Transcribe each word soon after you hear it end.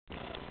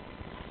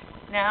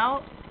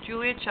Now,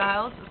 Julia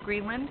Childs of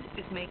Greenland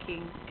is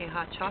making a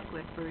hot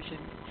chocolate version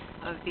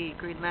of the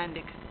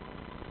Greenlandic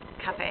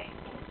Cafe.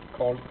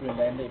 Called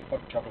Greenlandic Hot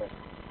Chocolate.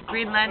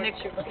 Greenlandic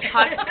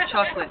Hot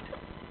Chocolate.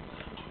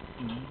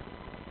 Mm.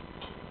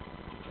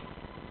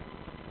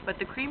 But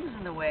the cream is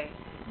in the way.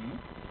 Mm.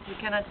 We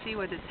cannot see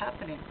what is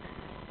happening.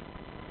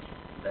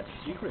 That's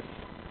a secret.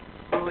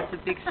 Oh, it's a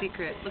big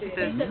secret. Look at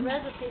this.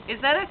 Mm.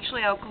 Is that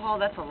actually alcohol?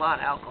 That's a lot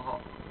of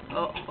alcohol.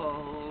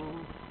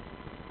 Uh-oh.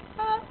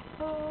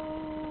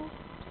 Uh-oh.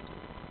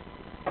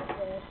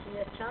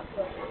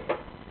 Chocolate.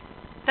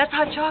 That's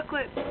hot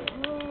chocolate.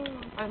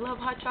 I love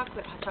hot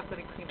chocolate. Hot chocolate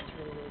and cream is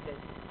really, really good.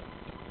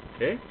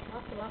 Okay.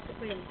 Lots of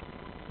cream.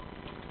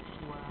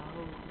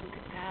 Wow, look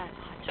at that.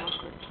 Hot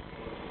chocolate.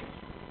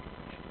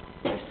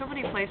 There's so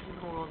many places in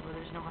the world where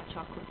there's no hot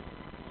chocolate.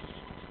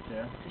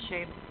 Yeah. It's a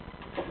shame.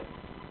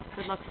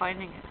 Good luck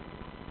finding it.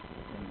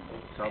 In the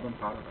southern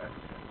part of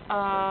Africa.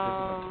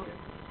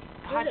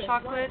 Hot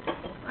chocolate,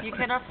 you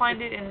cannot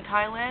find it in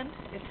Thailand.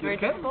 It's very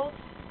difficult.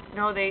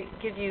 No, they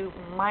give you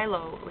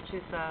Milo, which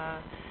is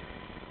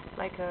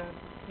like a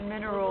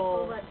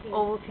mineral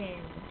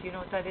Ovaltine. Do you know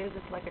what that is?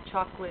 It's like a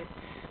chocolate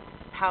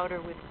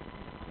powder with,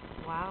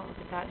 wow, look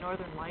at that,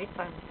 Northern Lights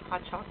on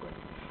hot chocolate.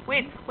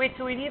 Wait,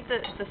 so we need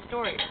the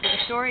story. So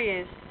the story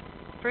is,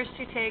 first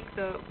you take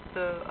the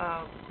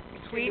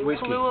sweet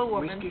Kahlua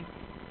woman. Whiskey.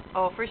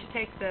 Oh, first you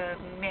take the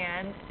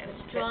man, and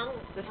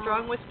the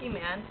strong whiskey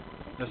man.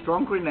 The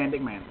strong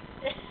Greenlandic man.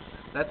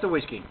 That's the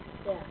whiskey.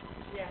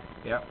 Yeah.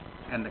 Yeah.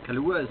 And the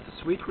Kahlua is the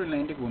sweet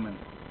Greenlandic woman.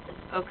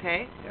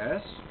 Okay.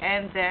 Yes.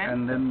 And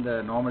then?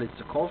 Normally it's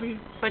the coffee.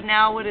 But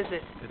now what is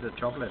it? It's a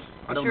chocolate.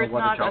 I You don't sure know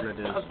what the chocolate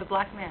is. Of the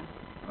black man?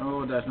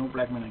 Oh, there's no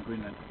black man in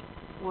Greenland.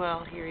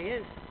 Well, here he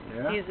is.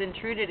 Yeah. He's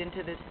intruded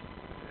into this.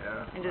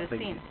 Yeah. Into the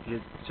scene.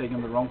 He's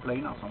taking the wrong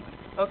plane or something.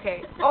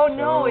 Okay. Oh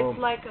no, So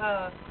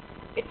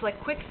it's like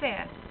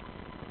quicksand.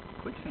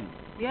 Quicksand.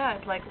 Yeah,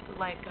 it's like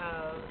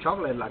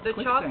chocolate like the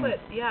quicksand. chocolate.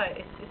 Yeah,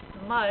 it's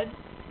mud.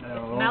 No.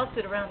 It's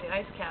melted around the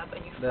ice cap,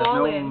 and you There's fall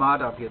no in.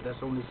 mud up here.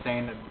 There's only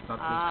sand and it's not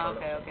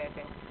this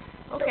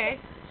color. Okay.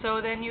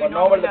 So then you But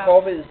normally the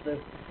coffee is the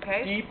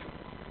deep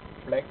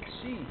Black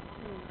Sea.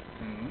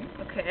 Mm.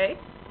 Okay.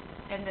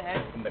 And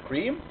then? And the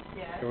cream?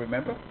 Yes. Do you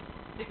remember?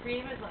 The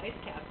cream is the ice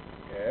cap.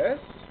 Yes.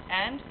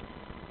 And?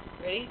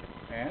 Ready?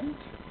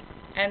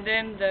 And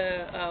then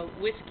the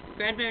whiskey,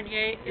 Grand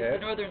Marnier is the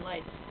Northern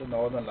Lights. The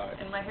Northern Lights.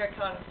 And my hair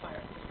caught on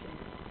fire.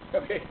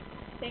 Okay.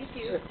 Thank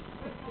you.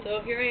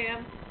 So here I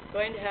am,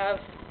 going to have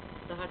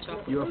the hot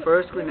chocolate. Your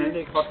first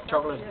Greenlandic hot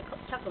chocolate.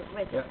 Chocolate,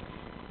 right Yeah. there.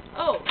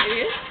 Oh,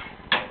 it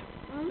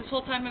is? This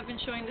whole time I've been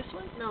showing this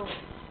one? No.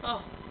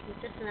 Oh.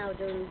 You're just now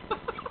doing...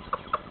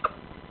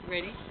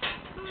 Ready?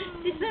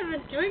 She's not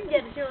even drink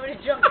yet, she's already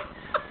drunk.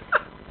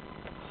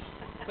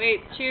 Wait,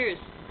 cheers.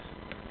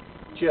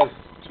 Cheers.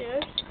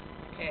 Cheers.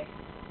 Okay.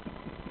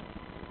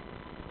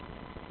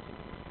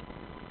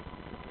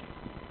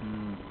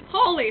 Mm.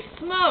 Holy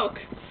smoke!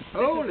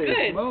 Holy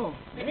good. smoke.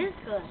 It is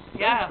good.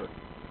 Yeah. Good.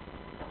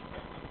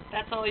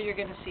 That's all you're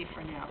going to see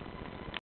for now.